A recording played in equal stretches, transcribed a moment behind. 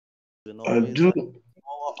been I always do,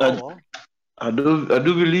 I, our. I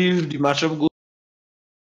do believe the matchup goes.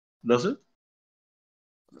 Does it?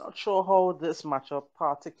 Not sure how this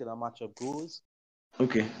particular matchup goes.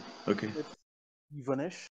 Okay, okay. It's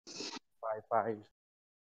evenish, 5-5.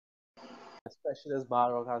 Especially as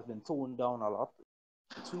Balrog has been toned down a lot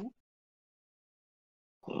too.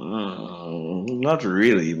 Not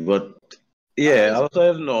really, but yeah,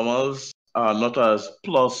 outside normals are not as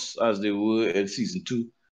plus as they were in season 2.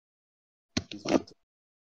 He's been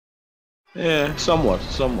Yeah, somewhat.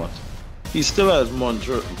 He still has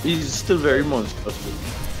monster. He's still very monstrous.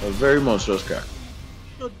 A very monstrous character.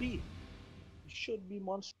 should be. He should be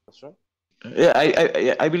monstrous, right?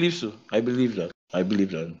 Yeah, I believe so. I believe that. I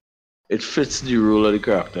believe that. It fits the role of the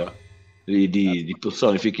character, the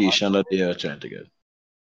personification that they are trying to get.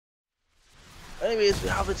 Anyways, we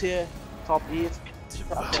have it here. Top 8.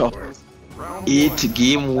 Top 8,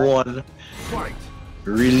 game 1.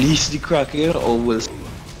 Release the Kraken or will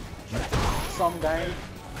Someguyname.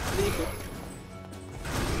 Leak it.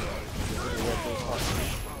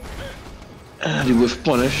 the whiff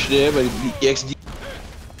punish there by the EXD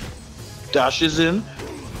dashes in.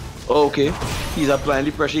 Okay, he's applying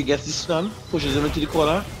the pressure, he gets the stun, pushes him into the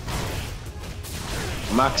corner.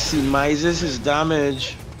 Maximizes his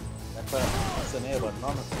damage. That's an air, but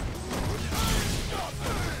none of it.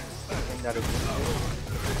 I think that is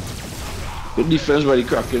Good defense by the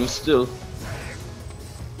Kraken still.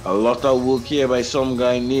 A lot of work here by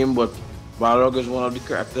Someguyname, but Balrog is one of the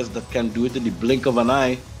characters that can do it in the blink of an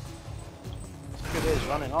eye. His trigger is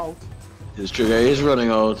running out. His trigger is running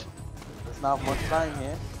out. There's not much time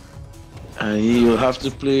here. And he will have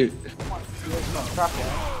to play.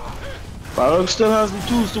 Balrog still has the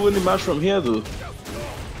tools to win the match from here though.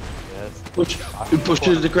 Yes. He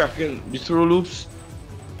pushes the Kraken, the throw loops,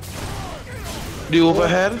 the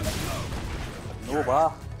overhead. No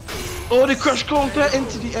bar. Oh, the crush counter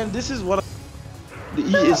into the end. This is what he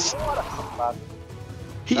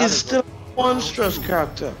is still a monstrous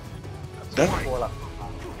character.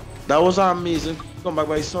 That was an amazing comeback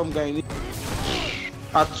by Someguyname.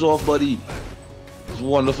 Hats off, buddy. It's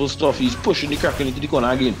wonderful stuff. He's pushing the Kraken into the corner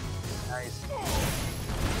again. Nice.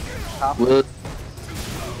 Well,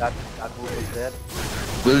 that move is dead.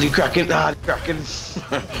 Will the Kraken,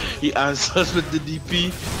 he answers with the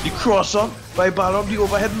DP, the cross up by Balrog, the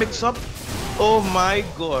overhead mix up. Oh my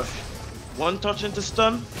gosh. One touch into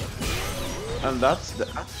stun. And that's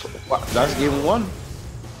game 1.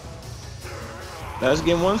 That's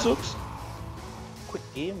game 1, Soaks. Quick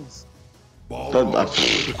games.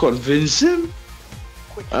 Convince him?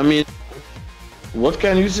 I mean, what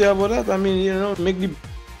can you say about that? I mean, you know, make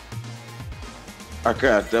a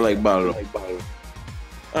character like Balrog.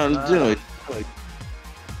 And you know,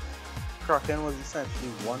 Kraken was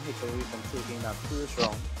essentially one hit away from taking that first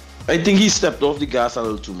round. I think he stepped off the gas a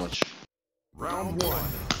little too much. Round 1.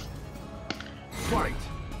 Fight.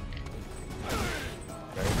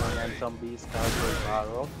 Very momentum beast character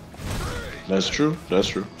Balrog. That's true. That's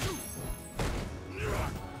true.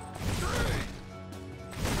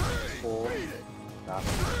 4. That's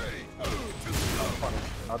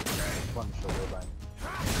not punishable.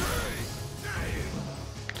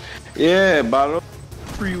 Yeah, Balrog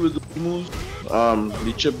free with the moves,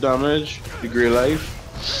 the chip damage, the grey life.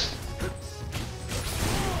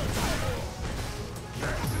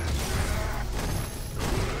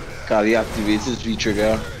 Necalli activates his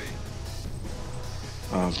V-trigger.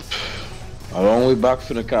 A long way back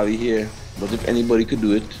for Necalli here, but if anybody could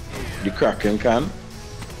do it, the Kraken can.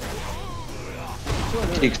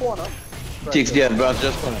 Takes the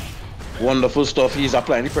advantage. Wonderful stuff. He's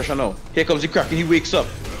applying the pressure now. Here comes the Kraken. He wakes up.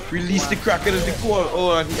 Release the Kraken as the call.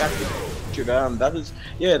 Oh, and he activates the trigger. And that is,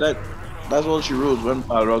 yeah, that's all she rolls when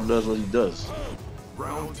Balrog does what he does.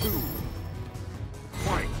 Round 2.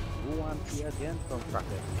 Fight. No anti again from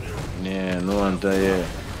Kraken. Yeah, no anti, yeah.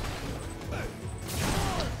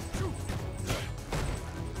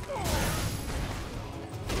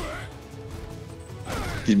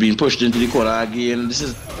 He's being pushed into the corner again. This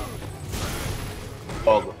is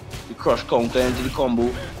the crush counter into the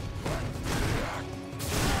combo.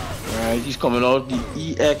 Alright, he's coming out.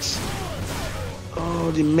 The EX.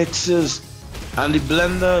 Oh, the mixes and the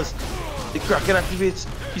blenders. The Kraken activates.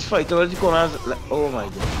 He's fighting out the corners. Oh my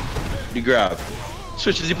god. The grab.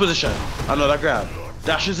 Switches the position. Another grab.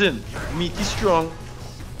 Dashes in. Meaty strong.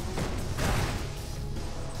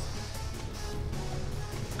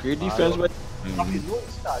 Great defense by.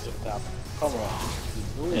 Come on.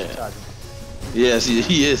 Yeah. Yes,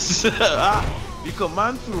 he is. The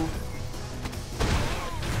command through.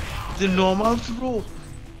 The normal throw.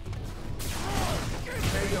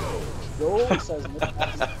 Yo, says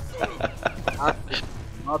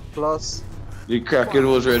Not plus. The Kraken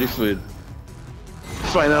was ready for it.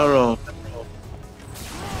 Final round.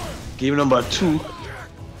 Game number 2.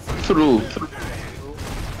 Through.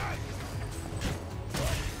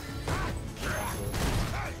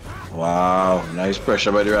 Wow, nice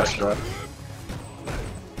pressure by the restaurant.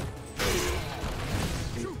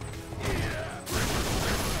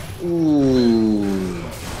 Ooh.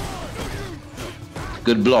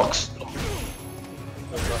 Good blocks.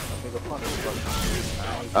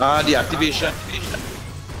 Ah, the activation.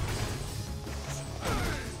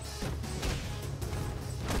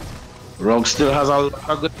 Rogue still has a lot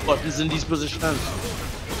of good buttons in these positions.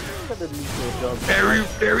 Very,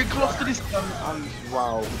 very close to this.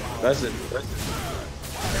 Wow. That's it.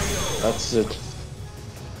 That's it.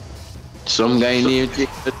 Some guy named take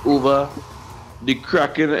it over the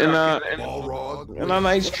Kraken in a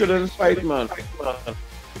nice thrilling fight, man.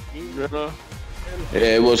 You know?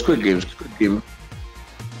 Yeah, it was quick games.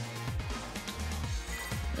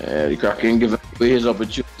 The Kraken gave away his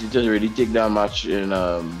opportunity to really take that match in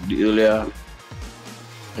the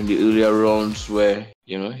earlier rounds where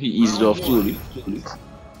he eased off totally.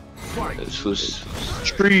 His first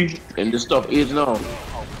 3 in the top 8 now.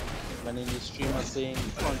 When in the stream are saying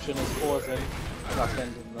punching is pausing,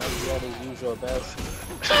 Kraken did not do his usual best.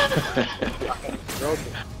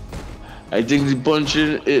 I think the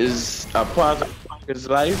punching is a part of his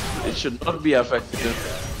life. It should not be affected him.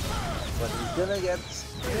 But he's gonna get.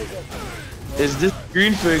 Is this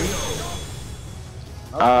green thing?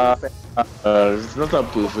 It's not a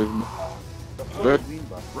perfect.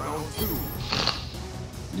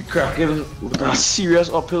 The Kraken with a serious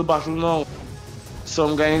uphill battle now.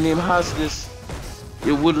 Some guy named has this.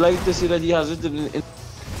 You would like to say that he has it in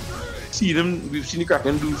we've seen the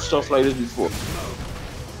Kraken do stuff like this before.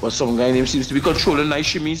 But some guy named seems to be controlling nice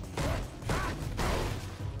shimmies.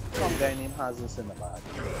 Some guy named has this in the bag.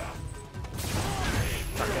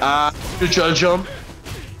 Neutral jump.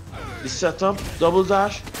 The setup, double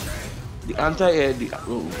dash. The anti-air, the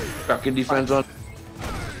Kraken defense on.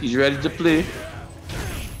 He's ready to play.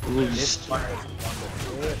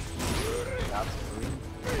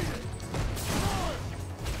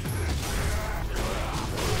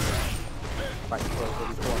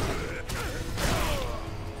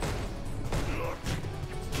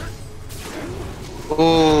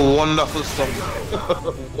 Oh, wonderful stuff.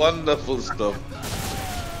 Wonderful stuff.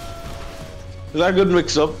 Is that a good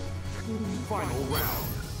mix-up?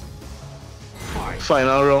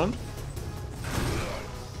 Final round.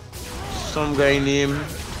 Some guy named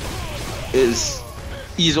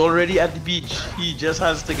he's already at the beach. He just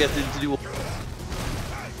has to get into the water.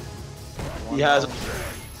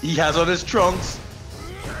 He has on his trunks.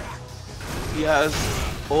 He has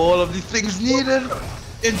all of the things needed.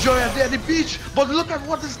 Enjoy a day at the beach, but look at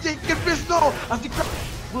what is taking place now as the crowd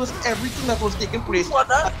was everything that was taking place. Well,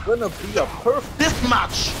 that's gonna be a perfect This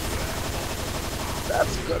match.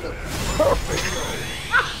 That's gonna be perfect.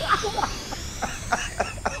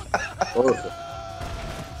 Perfect.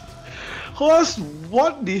 Horse,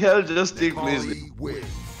 what the hell just take place?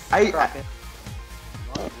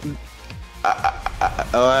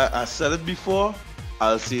 I said it before,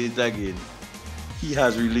 I'll say it again. He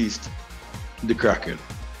has released the Kraken.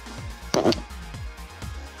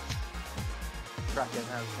 Kraken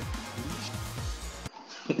has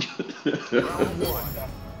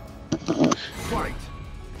Fight.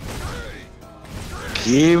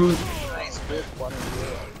 Game. nice bit, 1-0.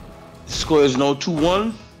 Score is now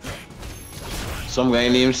 2-1. Some guy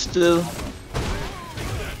named Still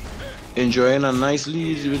enjoying a nice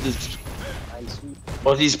lead with his. Nice sweep.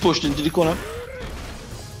 But he's pushed into the corner.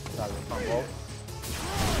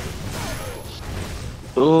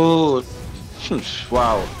 Oh,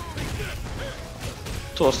 wow.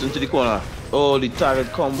 Tossed into the corner. Oh, the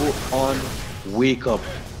target combo on Wake Up.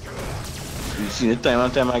 We've seen it time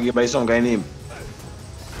and time again by some guy named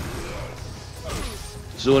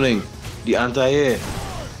Zoning, the anti-air.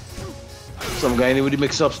 Some guy named with the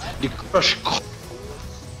mix-ups, the crush.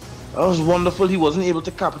 That was wonderful. He wasn't able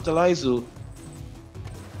to capitalize though.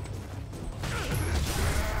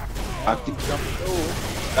 Active jump.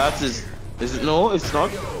 That is it? No, it's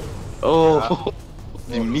not. Oh,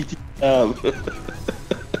 the meaty jab.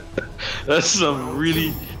 That's some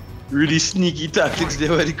really sneaky tactics there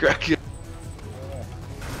by the Kraken.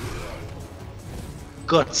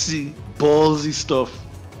 Gutsy, ballsy stuff.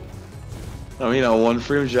 I mean, a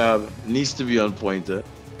one-frame jab needs to be on point.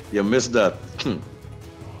 You missed that.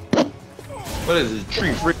 What is it?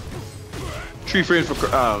 3 frames? 3 frames for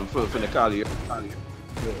Necalli.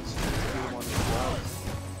 Yes.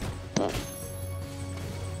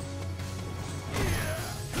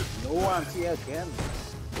 Oh, auntie again.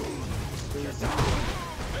 Crazy.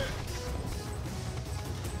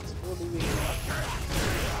 Slowly waking up.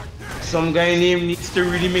 Someguyname needs to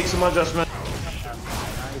really make some adjustment.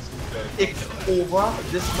 Nice. Take over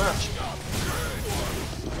this match.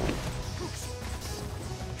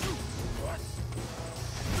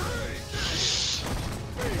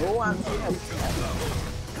 Oh, auntie again.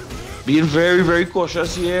 Being very, very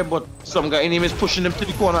cautious here, but Someguyname is pushing him to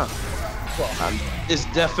the corner. And it's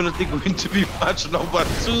definitely going to be match number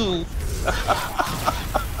 2.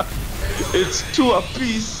 It's 2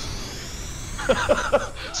 apiece.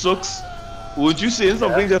 Sooks, would you say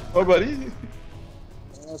something just now, buddy?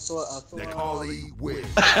 I thought Necalli wins.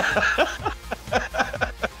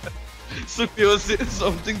 Sooks, you were saying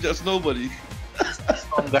something just now, buddy.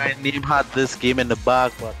 Someguyname had this game in the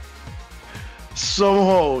bag, but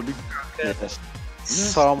Somehow,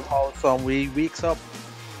 somehow, some way, he wakes up.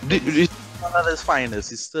 He's not at his finest.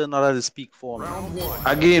 He's still not at his peak form. Round 1.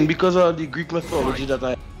 again, because of the Greek mythology that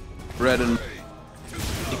I read, and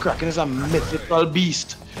the Kraken is a mythical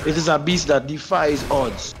beast. It is a beast that defies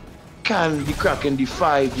odds. Can the Kraken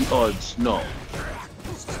defy the odds? No.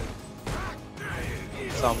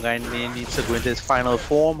 Someguyname needs to go into his final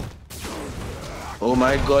form. Oh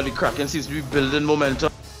my god, the Kraken seems to be building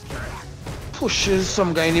momentum. Pushes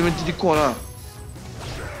Someguyname into the corner.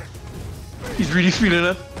 He's really feeling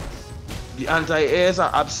it. The anti-airs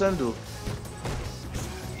are absent though.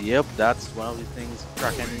 Yep, that's one of the things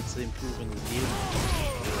Kraken needs to improve in his game.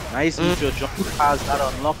 Nice neutral jump. Has that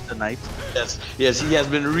unlocked tonight. Yes, he has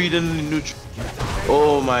been reading the neutral.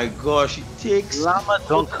 Oh my gosh, he takes Llama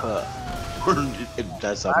Dunker.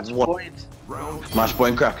 That's a Match one. point. Round 2. Match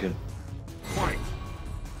point Kraken. Fight.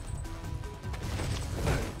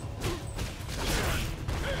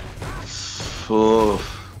 Oh,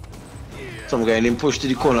 Someguyname pushed to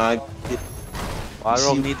the corner.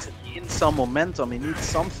 Balrog needs to gain some momentum. He needs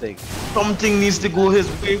something. Something needs to go his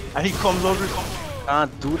way, and he comes out with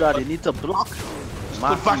Can't do that. He needs to block.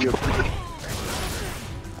 put back Matthew,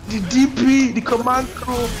 the DP, the command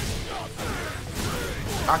throw.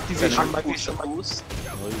 Activation by boost.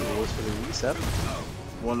 Oh, he goes for the reset.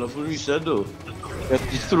 wonderful reset though. The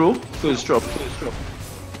throw, first drop.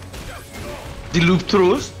 The loop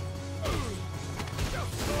throws.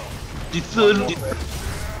 The third.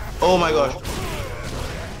 Oh my gosh.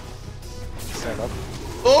 Set up.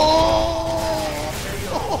 Oh!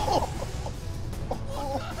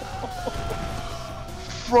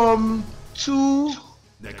 From 2.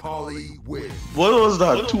 Necalli wins. What was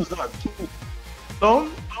that? 2.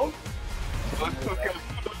 Down?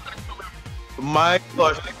 My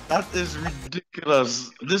gosh, that is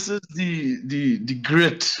ridiculous. This is the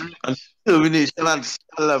grit and determination and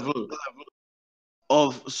skill level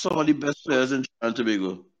of some of the best players in Trinidad and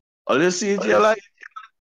Tobago. Are you seeing it here like?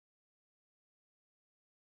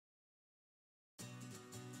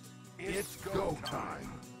 It's go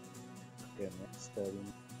time. Okay, next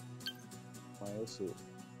time. Suit.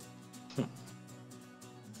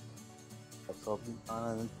 That's all we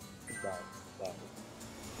can.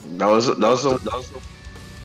 That was